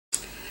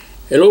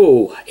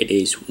Hello, it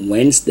is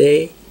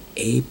Wednesday,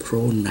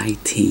 April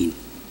 19,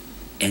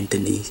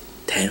 Anthony's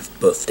 10th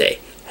birthday.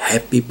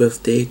 Happy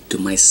birthday to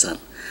my son.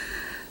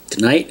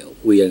 Tonight,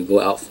 we are going to go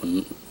out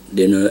for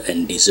dinner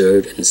and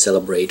dessert and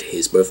celebrate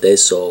his birthday,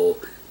 so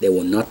there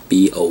will not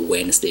be a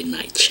Wednesday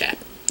night chat.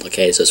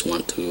 Okay, just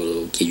want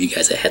to give you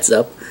guys a heads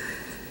up.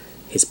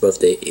 His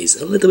birthday is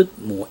a little bit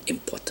more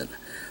important.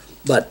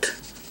 But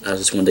I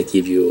just want to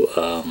give you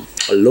a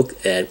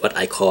look at what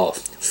I call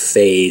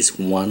phase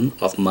 1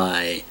 of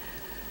my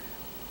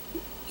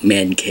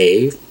man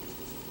cave,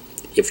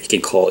 if you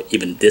can call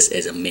even this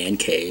as a man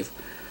cave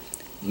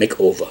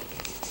makeover.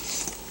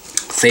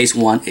 Phase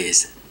 1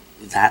 is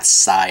that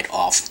side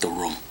of the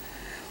room,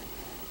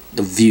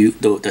 the view,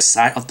 the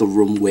side of the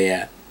room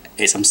where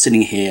as I'm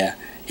sitting here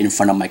in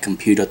front of my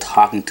computer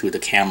talking to the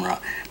camera,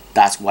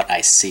 that's what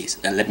I see.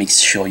 And let me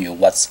show you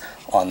what's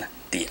on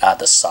the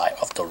other side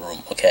of the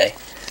room. Okay,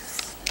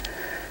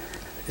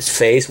 it's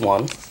phase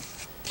 1.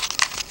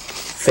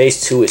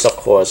 Phase 2 is of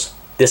course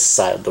this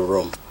side of the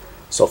room.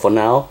 So for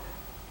now,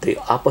 the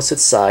opposite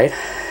side,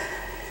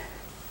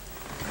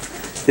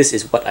 this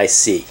is what I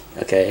see.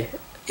 Okay,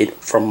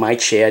 from my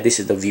chair, this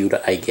is the view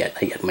that I get.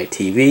 I get my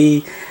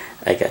TV,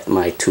 I get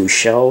my 2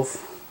 shelves,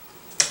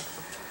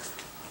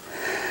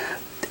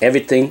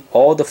 everything,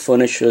 all the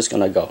furniture is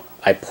gonna go.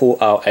 I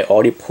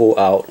already pull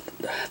out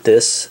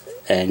this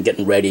and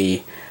getting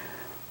ready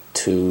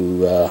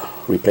to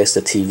replace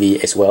the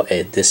TV, as well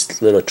as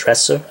this little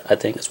dresser, I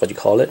think that's what you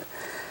call it.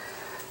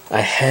 I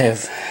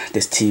have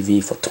this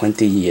TV for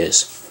 20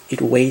 years.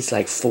 It weighs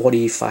like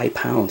 45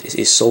 pounds. It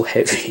is so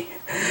heavy.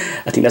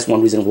 I think that's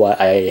one reason why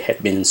I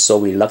have been so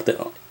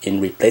reluctant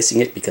in replacing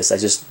it, because I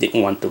just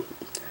didn't want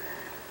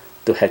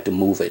to have to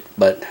move it.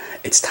 But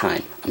it's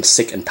time. I'm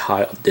sick and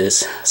tired of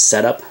this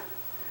setup.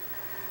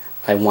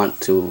 I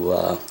wanted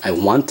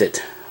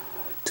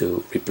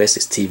to replace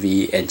this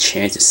TV and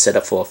change the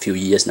setup for a few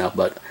years now,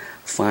 but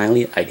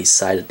finally I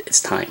decided it's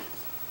time.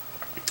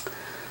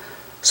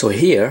 So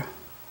here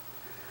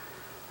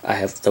I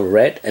have the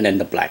red and then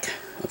the black.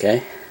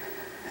 Okay,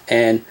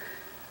 and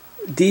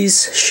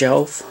this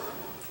shelf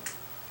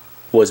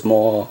was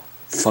more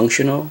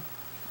functional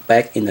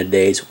back in the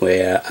days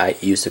where I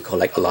used to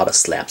collect a lot of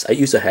slabs. I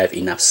used to have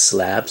enough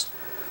slabs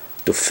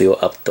to fill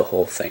up the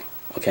whole thing.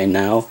 Okay,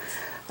 now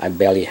I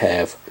barely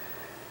have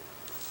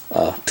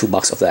 2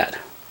 boxes of that.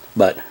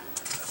 But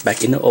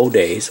back in the old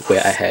days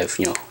where I have,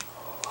 you know,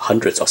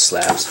 hundreds of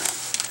slabs,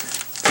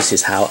 this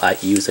is how I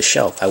use the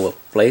shelf. I will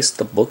place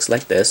the books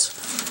like this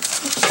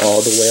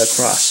all the way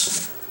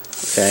across.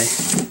 Okay,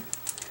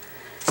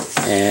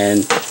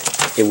 and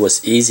it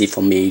was easy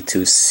for me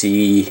to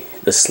see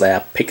the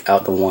slab, pick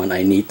out the one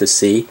I need to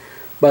see.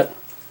 But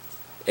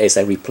as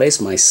I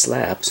replaced my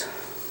slabs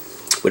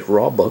with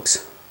raw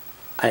books,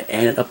 I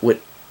ended up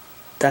with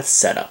that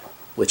setup,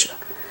 which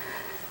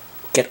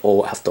get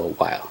old after a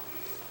while.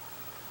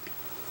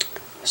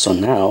 So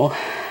now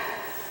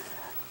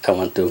I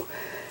want to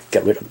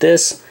get rid of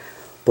this,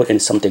 put in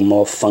something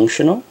more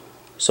functional,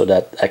 so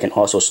that I can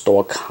also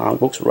store comic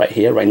books right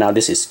here. Right now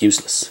this is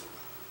useless.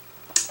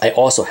 I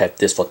also have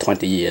this for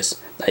 20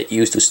 years. I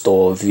used to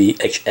store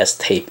VHS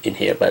tape in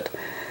here, but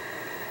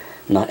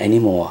not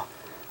anymore.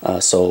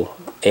 So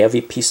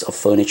every piece of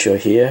furniture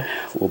here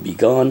will be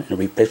gone and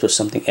replaced with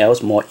something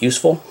else more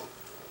useful,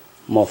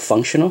 more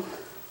functional.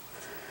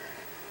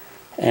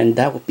 And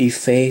that would be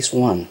phase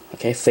 1.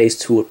 Okay, phase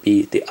 2 would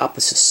be the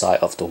opposite side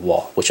of the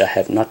wall, which I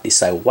have not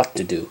decided what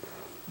to do.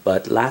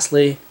 But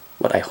lastly,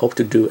 what I hope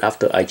to do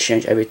after I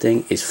change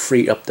everything is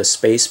free up the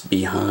space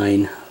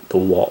behind the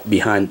wall,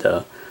 behind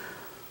the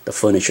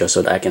furniture,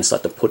 so that I can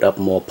start to put up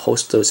more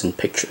posters and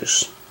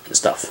pictures and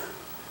stuff.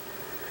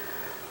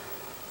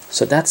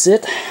 So that's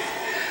it.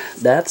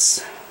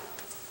 That's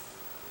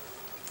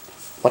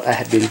what I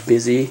have been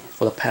busy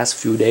for the past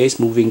few days,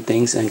 moving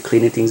things and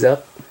cleaning things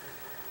up,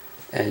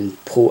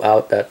 and pull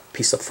out that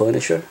piece of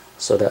furniture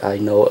so that I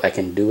know I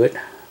can do it.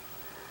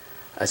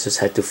 I just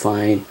had to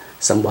find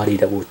somebody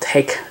that will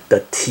take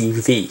the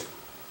TV.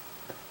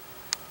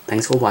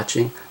 Thanks for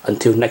watching.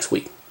 Until next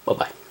week.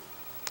 Bye-bye.